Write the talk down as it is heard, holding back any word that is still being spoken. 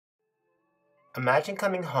Imagine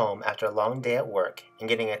coming home after a long day at work and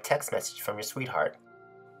getting a text message from your sweetheart,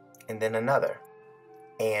 and then another,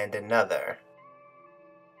 and another.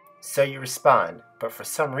 So you respond, but for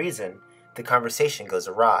some reason, the conversation goes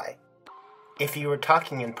awry. If you were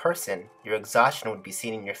talking in person, your exhaustion would be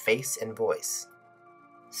seen in your face and voice.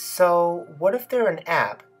 So, what if there were an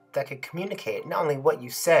app that could communicate not only what you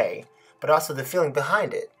say, but also the feeling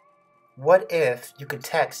behind it? What if you could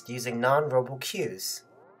text using non-verbal cues?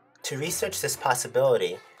 To research this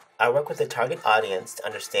possibility, I work with the target audience to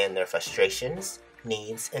understand their frustrations,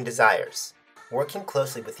 needs, and desires. Working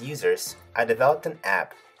closely with users, I developed an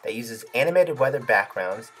app that uses animated weather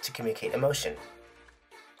backgrounds to communicate emotion.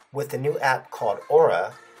 With the new app called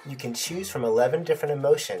Aura, you can choose from 11 different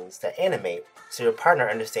emotions that animate so your partner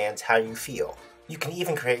understands how you feel. You can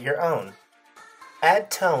even create your own.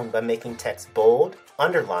 Add tone by making text bold,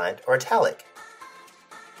 underlined, or italic.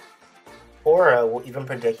 Aura will even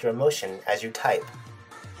predict your emotion as you type.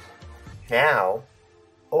 Now,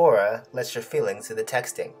 Aura lets your feelings through the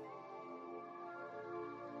texting.